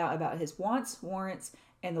to find out about his wants, warrants,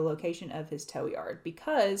 and the location of his tow yard,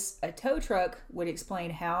 because a tow truck would explain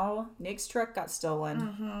how Nick's truck got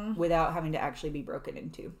stolen without having to actually be broken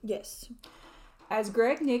into. Yes. As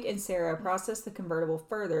Greg, Nick, and Sarah process the convertible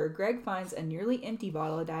further, Greg finds a nearly empty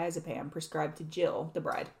bottle of diazepam prescribed to Jill, the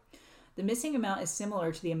bride. The missing amount is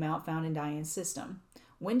similar to the amount found in Diane's system.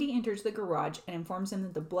 Wendy enters the garage and informs him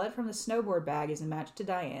that the blood from the snowboard bag is a match to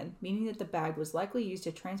Diane, meaning that the bag was likely used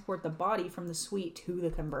to transport the body from the suite to the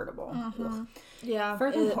convertible. Yeah.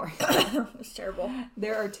 Furthermore, it's terrible.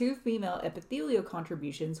 There are 2 female epithelial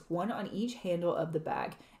contributions, one on each handle of the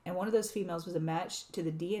bag, and one of those females was a match to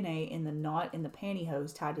the DNA in the knot in the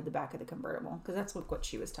pantyhose tied to the back of the convertible, because that's what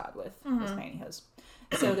she was tied with, was pantyhose.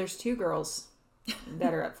 So there's 2 girls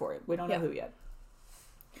that are up for it. We don't know who yet.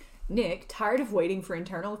 Nick, tired of waiting for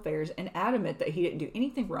internal affairs and adamant that he didn't do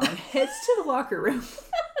anything wrong, heads to the locker room.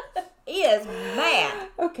 He is mad.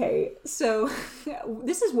 Okay, so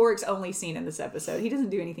this is Warwick's only scene in this episode. He doesn't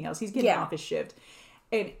do anything else. He's getting off his shift.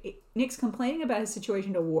 And Nick's complaining about his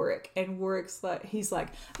situation to Warwick. And Warwick's like, he's like,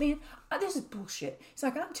 man, this is bullshit. He's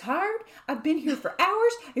like, I'm tired. I've been here for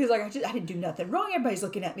hours. He's like, I didn't do nothing wrong. Everybody's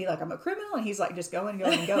looking at me like I'm a criminal. And he's like, just going.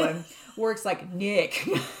 Warwick's like, Nick.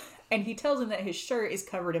 And he tells him that his shirt is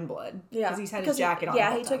covered in blood. Yeah. Because he's had his jacket on.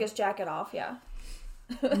 Yeah, he took his jacket off, yeah.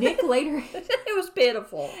 Nick later... It was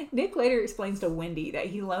pitiful. Nick later explains to Wendy that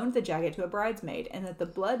he loaned the jacket to a bridesmaid and that the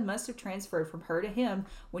blood must have transferred from her to him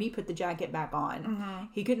when he put the jacket back on.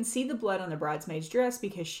 He couldn't see the blood on the bridesmaid's dress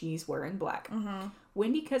because she's wearing black.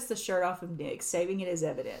 Wendy cuts the shirt off of Nick, saving it as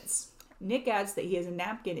evidence. Nick adds that he has a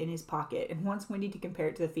napkin in his pocket and wants Wendy to compare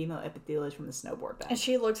it to the female epithelials from the snowboard bag. And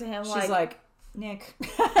she looks at him She's like, Nick.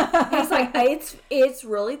 He's like, it's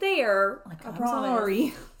really there. Like, I'm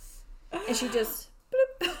sorry. And she just...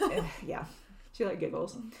 yeah. She like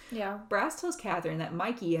giggles. Yeah. Brass tells Catherine that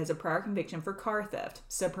Mikey has a prior conviction for car theft.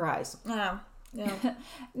 Surprise. Yeah.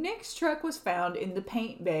 Nick's truck was found in the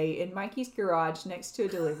paint bay in Mikey's garage next to a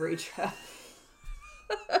delivery truck.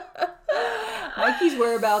 Mikey's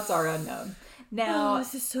whereabouts are unknown. Now,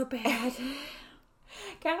 this is so bad.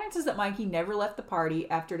 Catherine says that Mikey never left the party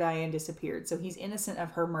after Diane disappeared, so he's innocent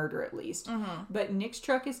of her murder at least. But Nick's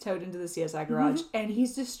truck is towed into the CSI garage, and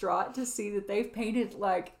he's distraught to see that they've painted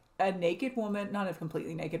like a naked woman, not a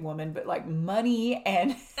completely naked woman, but like money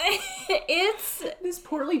and it's this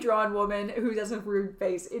poorly drawn woman who has a rude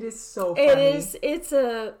face. It is so funny. It's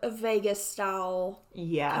a Vegas style.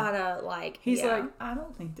 Yeah. Kind of like. He's like, I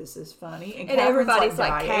don't think this is funny. And everybody's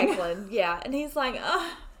like cackling. Yeah. And he's like,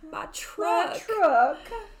 my truck.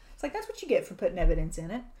 It's like, that's what you get for putting evidence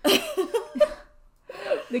in it.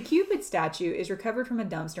 The Cupid statue is recovered from a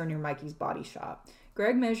dumpster near Mikey's body shop.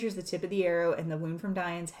 Greg measures the tip of the arrow and the wound from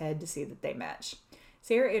Diane's head to see that they match.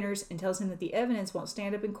 Sarah enters and tells him that the evidence won't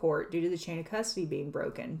stand up in court due to the chain of custody being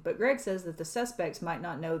broken, but Greg says that the suspects might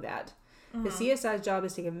not know that. The CSI's job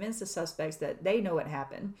is to convince the suspects that they know what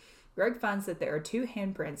happened. Greg finds that there are 2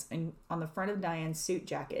 handprints on the front of Diane's suit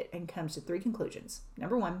jacket and comes to 3 conclusions.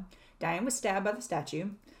 Number 1, Diane was stabbed by the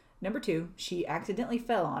statue. Number 2, she accidentally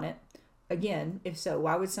fell on it. Again, if so,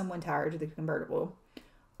 why would someone tie her to the convertible?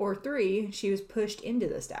 Or 3, she was pushed into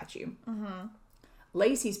the statue.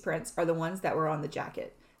 Lacey's prints are the ones that were on the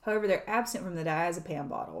jacket. However, they're absent from the diazepam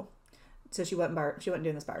bottle. So she wasn't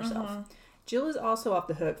doing this by herself. Jill is also off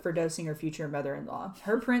the hook for dosing her future mother-in-law.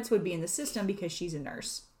 Her prints would be in the system because she's a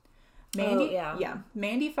nurse.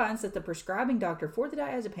 Mandy finds that the prescribing doctor for the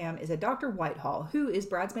diazepam is a Dr. Whitehall, who is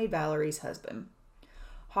bridesmaid Valerie's husband.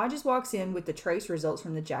 Hodges walks in with the trace results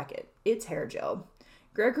from the jacket. It's hair gel.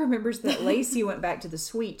 Greg remembers that Lacey went back to the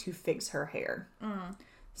suite to fix her hair.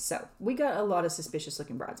 So, we got a lot of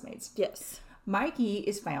suspicious-looking bridesmaids. Yes. Mikey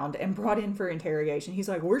is found and brought in for interrogation. He's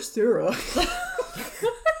like, where's Sarah?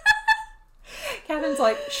 Catherine's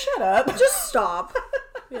like, shut up. Just stop.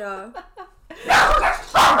 Yeah.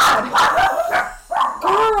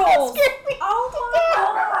 Girls! Oh my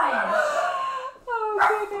god!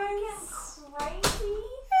 Oh goodness. Crazy.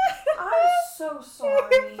 I'm so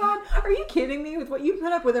sorry. Are you kidding me with what you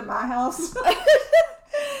put up with in my house?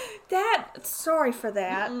 Sorry for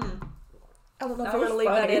that. I don't know if I'm going to leave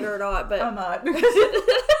funny. that in or not, but I'm not.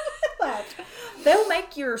 They'll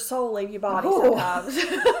make your soul leave your body sometimes.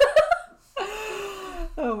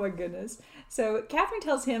 Oh my goodness. So Catherine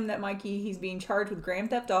tells him that he's being charged with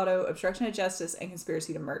grand theft auto, obstruction of justice, and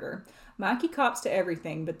conspiracy to murder. Mikey cops to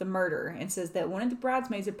everything but the murder and says that one of the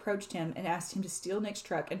bridesmaids approached him and asked him to steal Nick's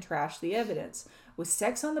truck and trash the evidence. With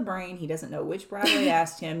sex on the brain, he doesn't know which bridesmaid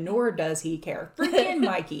asked him, nor does he care. Freaking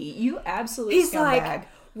Mikey, you absolute He's scumbag.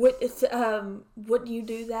 Wouldn't you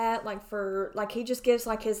do that? Like for like he just gives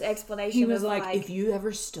like his explanation. He was like, if you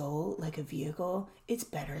ever stole like a vehicle, it's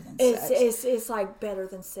better than sex. It's like better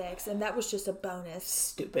than sex, and that was just a bonus.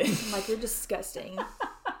 Stupid. Like you're disgusting.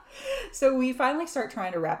 So we finally start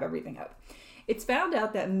trying to wrap everything up. It's found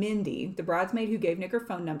out that Mindy, the bridesmaid who gave Nick her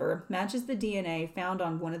phone number, matches the DNA found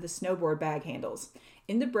on one of the snowboard bag handles.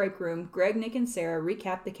 In the break room, Greg, Nick, and Sarah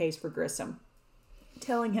recap the case for Grissom,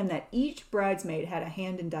 telling him that each bridesmaid had a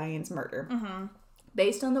hand in Diane's murder. Mm-hmm.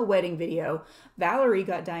 Based on the wedding video, Valerie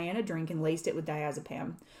got Diane a drink and laced it with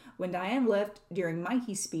diazepam. When Diane left during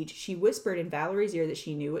Mikey's speech, she whispered in Valerie's ear that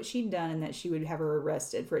she knew what she'd done and that she would have her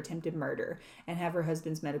arrested for attempted murder and have her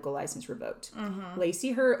husband's medical license revoked. Mm-hmm.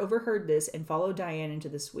 Lacey overheard this and followed Diane into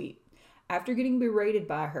the suite. After getting berated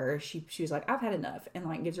by her, she was like, I've had enough, and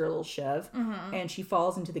like gives her a little shove, mm-hmm. and she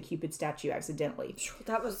falls into the Cupid statue accidentally.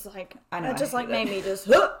 That was like, I know, that just like made me just...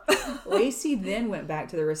 Lacey then went back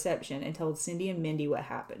to the reception and told Cindy and Mindy what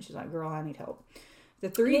happened. She's like, girl, I need help. The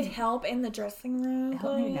three need help in the dressing room,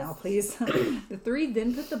 help me now, please. The three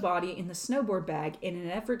then put the body in the snowboard bag in an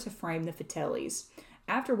effort to frame the Fatellis.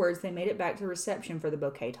 Afterwards, they made it back to reception for the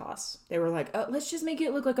bouquet toss. They were like, oh, let's just make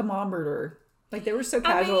it look like a mob murder. Like, they were so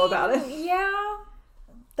casual about it. Yeah.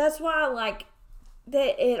 That's why, like,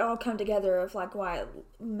 it all come together of, like, why it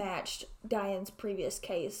matched Diane's previous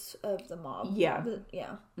case of the mob. Yeah.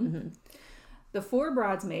 Yeah. Mm-hmm. The four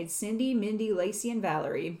bridesmaids, Cindy, Mindy, Lacey, and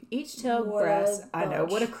Valerie, each tell Brass... I know,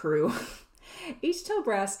 what a crew. Each tell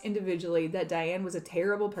Brass individually that Diane was a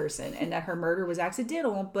terrible person and that her murder was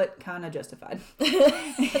accidental, but kind of justified.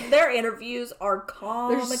 Their interviews are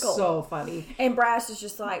comical. They're so funny. And Brass is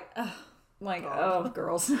just like... oh,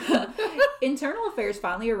 girls. Internal Affairs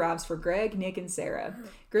finally arrives for Greg, Nick, and Sarah.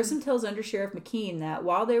 Grissom tells Under Sheriff McKean that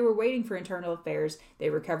while they were waiting for Internal Affairs, they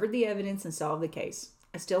recovered the evidence and solved the case.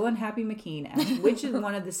 A still unhappy McKean asks which is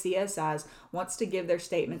one of the CSIs wants to give their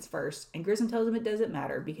statements first, and Grissom tells him it doesn't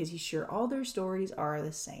matter because he's sure all their stories are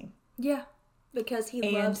the same. Yeah, because he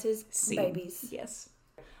loves his babies. Yes.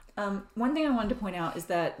 One thing I wanted to point out is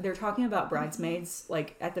that they're talking about bridesmaids,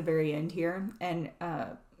 like, at the very end here, and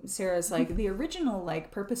Sarah's like, the original,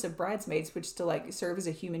 like, purpose of bridesmaids, which to, like, serve as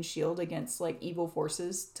a human shield against, like, evil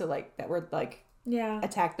forces to, like, that were, like,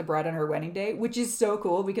 attack the bride on her wedding day, which is so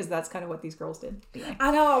cool because that's kind of what these girls did. Anyway. I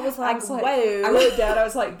know, I was like, whoa. I wrote it down, I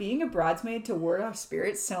was like, being a bridesmaid to ward off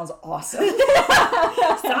spirits sounds awesome.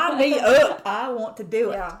 Sign me up. I want to do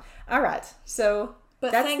it. Yeah. All right, so...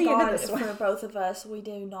 But that's thank God for both of us, we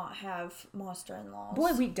do not have monster-in-laws.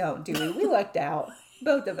 Boy, we don't, do we? We lucked out.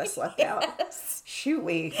 Both of us lucked out.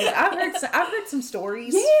 Shoot, I've heard some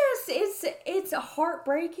stories. Yes, it's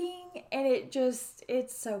heartbreaking, and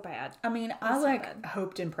it's so bad. I mean, I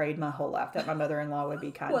hoped and prayed my whole life that my mother-in-law would be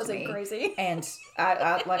kind to me. Wasn't crazy. And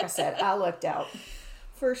I like I said, I lucked out.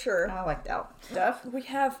 For sure. I lucked out. Stuff. We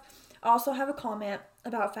also have a comment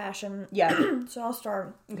about fashion. Yeah. So I'll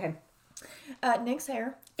start. Okay. Nick's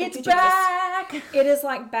hair. It's back! It is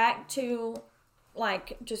like back to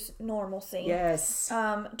like just normalcy. Yes.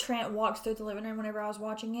 Trent walks through the living room whenever I was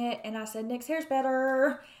watching it, and I said, Nick's hair's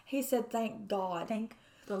better. He said, thank God. Thank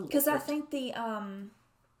the Lord. Because I think the,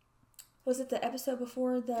 was it the episode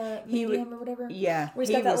before the medium or whatever? Yeah. Where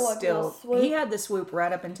he's got that little swoop. He had the swoop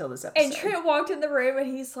right up until this episode. And Trent walked in the room and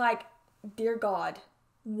he's like, dear God,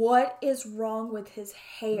 what is wrong with his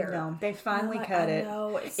hair? No, they finally cut it.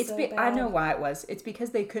 No, it's so bad. I know why it was. It's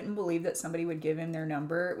because they couldn't believe that somebody would give him their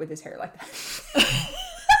number with his hair like that.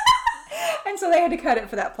 And so they had to cut it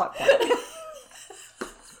for that plot point.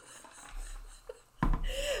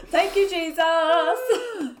 Thank you, Jesus.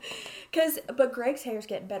 But Greg's hair's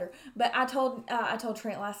getting better. But I told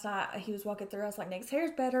Trent last night, he was walking through, I was like, Nick's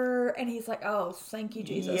hair's better. And he's like, oh, thank you,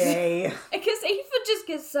 Jesus. Yay. Because he would just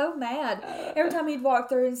get so mad. Every time he'd walk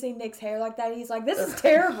through and see Nick's hair like that, he's like, this is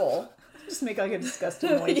terrible. Just make like a disgusting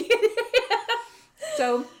noise.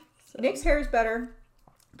 So, Nick's hair is better.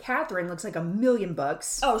 Catherine looks like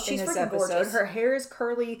 $1,000,000. Oh, she's in this freaking episode. gorgeous. Her hair is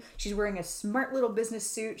curly. She's wearing a smart little business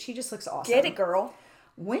suit. She just looks awesome. Get it, girl.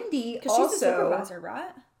 Wendy because also... she's a supervisor,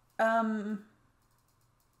 right?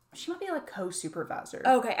 She might be like co-supervisor.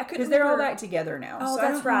 Okay, I couldn't because they're all back together now. Oh, so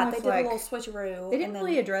that's right. They did a little switcheroo. They didn't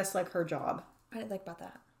really address like her job. I didn't think about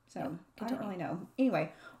that. So I don't really know.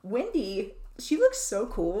 Anyway, Wendy she looks so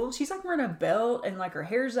cool. She's like wearing a belt and like her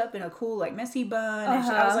hair's up in a cool like messy bun.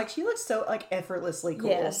 And I was like, she looks so like effortlessly cool.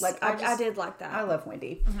 Yes, like I did like that. I love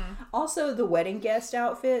Wendy. Also, the wedding guest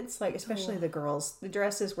outfits, like especially the girls, the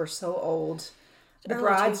dresses were so old. The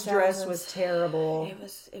bride's dress was terrible.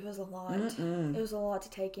 It was a lot. It was a lot to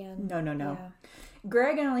take in. No. Yeah.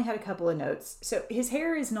 Greg, I only had a couple of notes. So his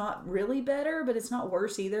hair is not really better, but it's not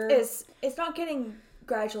worse either. It's not getting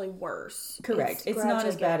gradually worse. Correct. It's not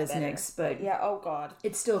as bad as Nick's, but yeah. Oh God.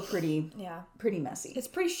 It's still pretty messy. It's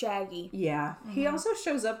pretty shaggy. Yeah. He also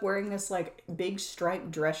shows up wearing this like big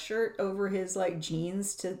striped dress shirt over his like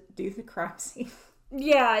jeans to do the crime scene.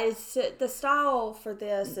 Yeah, it's the style for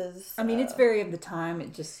this is. I mean, it's very of the time.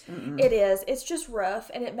 It just. It is. It's just rough,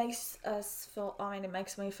 and it makes us feel. I mean, it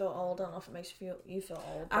makes me feel old. I don't know if it makes you feel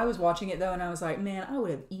old. But... I was watching it though, and I was like, man, I would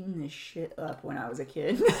have eaten this shit up when I was a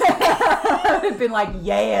kid. I would have been like,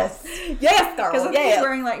 yes, girl. Because he's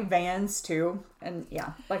wearing like Vans too, and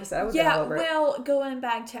yeah, like I said, I was all over it. Well, going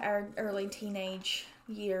back to our early teenage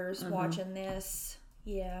years, watching this,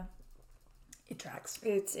 yeah. It tracks.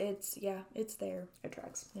 It's there. It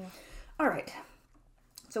tracks. Yeah. All right.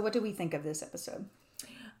 So what do we think of this episode?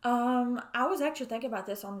 I was actually thinking about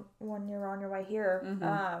this when you were on your way here.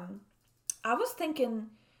 I was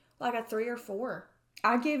thinking like a 3 or 4.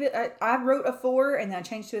 I gave it. I wrote a 4, and then I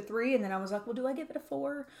changed to a 3, and then I was like, well, do I give it a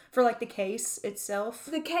 4 for like the case itself?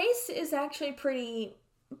 The case is actually pretty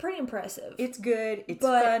impressive. It's good. It's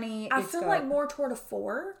funny. I feel like more toward a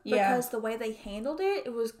 4 because the way they handled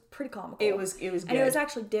it was pretty comical. It was good. And it was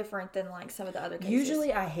actually different than like some of the other cases.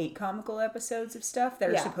 Usually I hate comical episodes of stuff that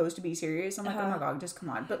are supposed to be serious. I'm like, oh my God, just come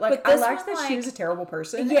on. But like, I liked that she was a terrible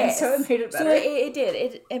person. Yes. And so it made it better. So it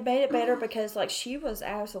did. It made it better because like she was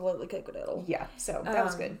absolutely cocodoodle. Yeah. So that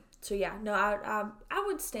was good. So yeah, no, I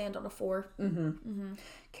would stand on a 4.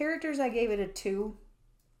 Characters, I gave it a 2.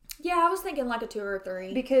 Yeah, I was thinking like a 2 or a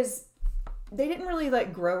 3. Because they didn't really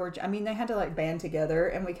like grow or... I mean, they had to like band together,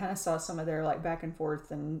 and we kind of saw some of their like back and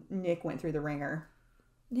forth, and Nick went through the ringer.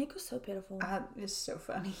 Nick was so pitiful. It's so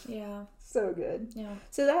funny. Yeah. So good. Yeah.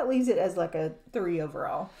 So that leaves it as like a 3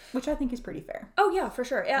 overall, which I think is pretty fair. Oh, yeah, for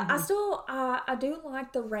sure. Yeah, I do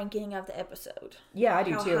like the ranking of the episode. Yeah, I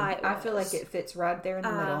do too. I feel like it fits right there in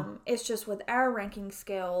the middle. It's just with our ranking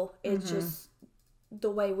scale, it's just... the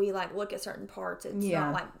way we like look at certain parts, it's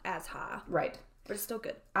not like as high, right? But it's still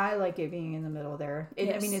good. I like it being in the middle there.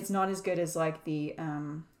 I mean, it's not as good as like the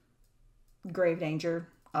Grave Danger.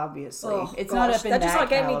 Obviously, it's not up in that. That just like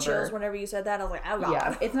gave me chills whenever you said that. I was like, oh God.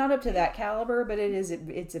 Yeah, it's not up to that caliber, but it is.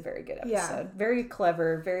 It's a very good episode. Yeah. Very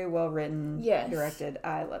clever, very well written, directed.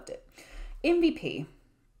 I loved it. MVP.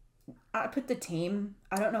 I put the team.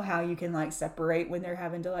 I don't know how you can like separate when they're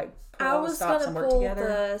having to like pull all the stops and work together. I was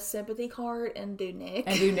gonna pull the sympathy card and do Nick.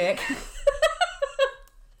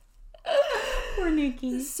 Poor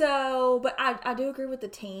Nikki. So, but I do agree with the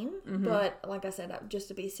team. But like I said, just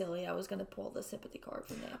to be silly, I was gonna pull the sympathy card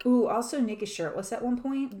for Nick. Ooh, also Nick is shirtless at one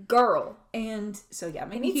point. Girl. And so yeah,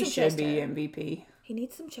 maybe he should be MVP. He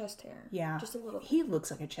needs some chest hair. Yeah. Just a little bit. He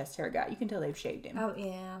looks like a chest hair guy. You can tell they've shaved him. Oh,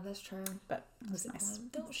 yeah, that's true. But it was nice.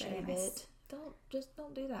 Don't shave it.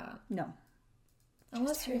 Don't do that. No.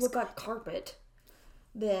 Unless you look like carpet,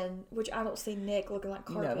 then, which I don't see Nick looking like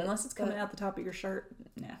carpet. No, unless it's coming out the top of your shirt.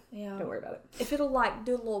 Nah. Yeah. Don't worry about it. If it'll like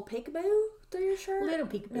do a little peekaboo through your shirt. Little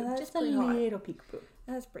peekaboo. Just a little peekaboo.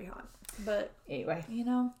 That's pretty hot. But anyway. You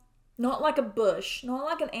know. Not like a bush. Not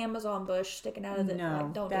like an Amazon bush sticking out of the... No.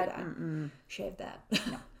 Like, don't do that. Shave that.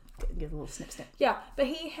 No. Give a little snip. Yeah. But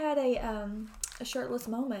he had a shirtless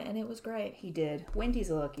moment, and it was great. He did. Wendy's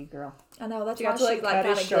a lucky girl. I know. That's why she got to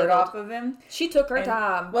cut his shirt off of him. She took her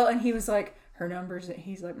time. Well, and he was like, her number's...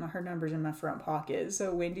 He's like, her number's in my front pocket.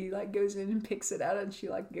 So Wendy like goes in and picks it out, and she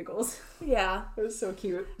like giggles. Yeah. It was so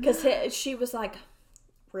cute. Because she was like,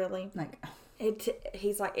 really? Like...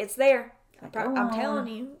 He's like, it's there. Like, I'm telling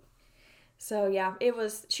you. So yeah, it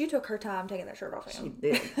was. She took her time taking that shirt off him. She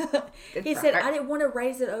did. He said, "I didn't want to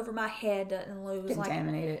raise it over my head and lose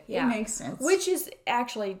contaminate it." Yeah, it makes sense. Which is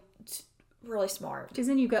actually really smart. Because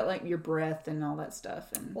then you've got like your breath and all that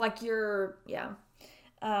stuff, and like your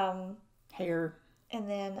hair. And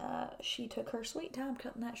then she took her sweet time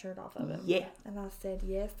cutting that shirt off of him. Yeah. And I said,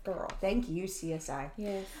 "Yes, girl. Thank you, CSI."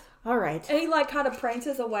 Yes. All right. And he like kind of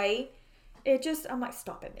prances away. I'm like,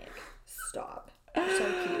 stop it, Nick. Stop. You're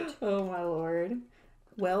so cute. Oh my Lord.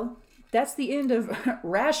 Well, that's the end of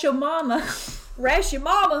Rashomama.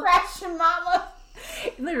 Rashomama.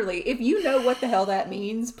 Literally, if you know what the hell that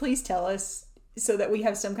means, please tell us so that we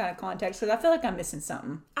have some kind of context. Because I feel like I'm missing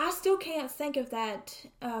something. I still can't think of that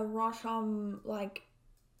Rashom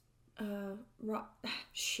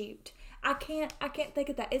shoot. I can't think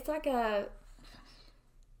of that. It's like a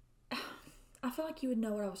I feel like you would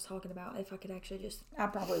know what I was talking about if I could actually just... I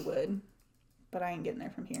probably would. But I ain't getting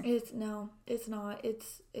there from here. It's not.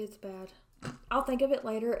 It's bad. I'll think of it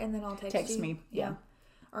later and then I'll text you. Text me. Yeah.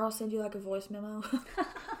 Or I'll send you like a voice memo.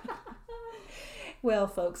 Well,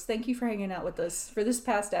 folks, thank you for hanging out with us for this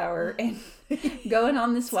past hour and going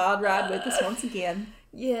on this wild ride with us once again.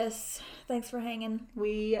 Yes. Thanks for hanging.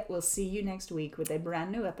 We will see you next week with a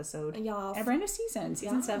brand new episode. Yes. A brand new season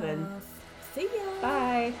 7. See ya.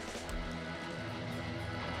 Bye.